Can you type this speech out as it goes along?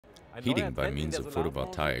Heating by means of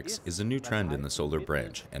photovoltaics is a new trend in the solar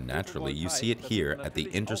branch, and naturally you see it here at the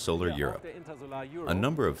Intersolar Europe. A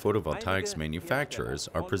number of photovoltaics manufacturers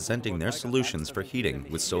are presenting their solutions for heating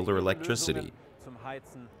with solar electricity.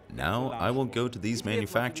 Now I will go to these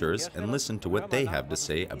manufacturers and listen to what they have to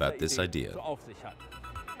say about this idea.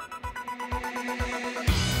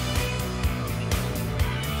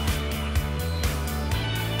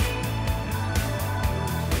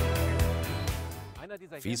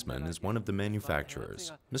 Fiesmann is one of the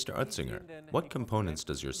manufacturers. Mr. Utzinger, what components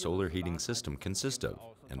does your solar heating system consist of?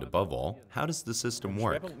 And above all, how does the system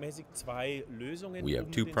work? We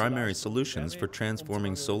have two primary solutions for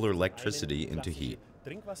transforming solar electricity into heat.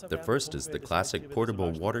 The first is the classic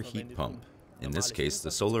portable water heat pump. In this case,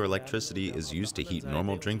 the solar electricity is used to heat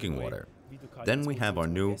normal drinking water. Then we have our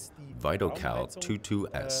new Vitocal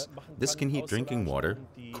 22S. This can heat drinking water,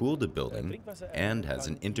 cool the building, and has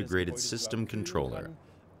an integrated system controller.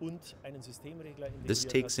 This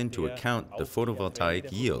takes into account the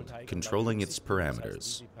photovoltaic yield, controlling its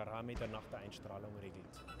parameters.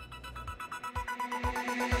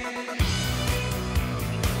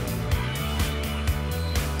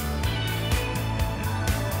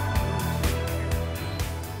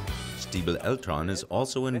 Stiebel Eltron is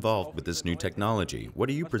also involved with this new technology. What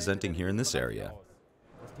are you presenting here in this area?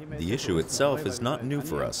 The issue itself is not new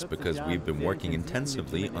for us because we've been working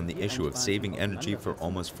intensively on the issue of saving energy for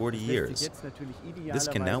almost 40 years. This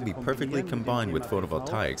can now be perfectly combined with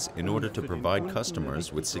photovoltaics in order to provide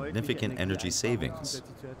customers with significant energy savings.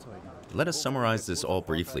 Let us summarize this all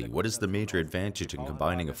briefly. What is the major advantage in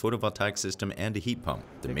combining a photovoltaic system and a heat pump?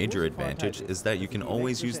 The major advantage is that you can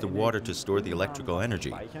always use the water to store the electrical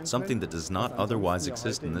energy, something that does not otherwise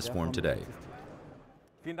exist in this form today.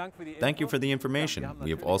 Thank you for the information.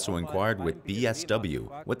 We have also inquired with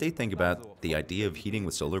BSW what they think about the idea of heating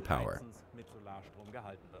with solar power.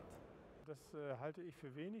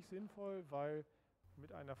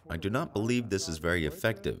 I do not believe this is very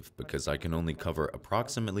effective because I can only cover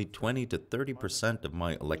approximately 20 to 30% of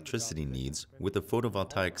my electricity needs with a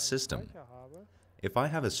photovoltaic system. If I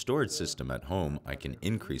have a storage system at home, I can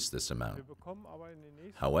increase this amount.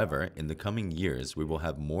 However, in the coming years, we will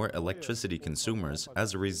have more electricity consumers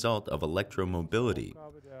as a result of electromobility.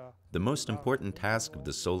 The most important task of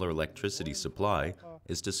the solar electricity supply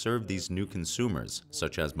is to serve these new consumers,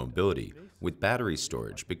 such as mobility, with battery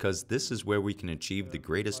storage, because this is where we can achieve the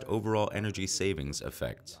greatest overall energy savings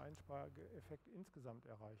effect.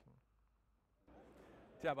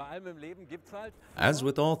 As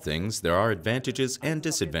with all things, there are advantages and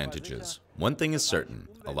disadvantages. One thing is certain,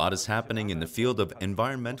 a lot is happening in the field of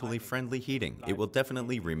environmentally friendly heating. It will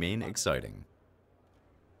definitely remain exciting.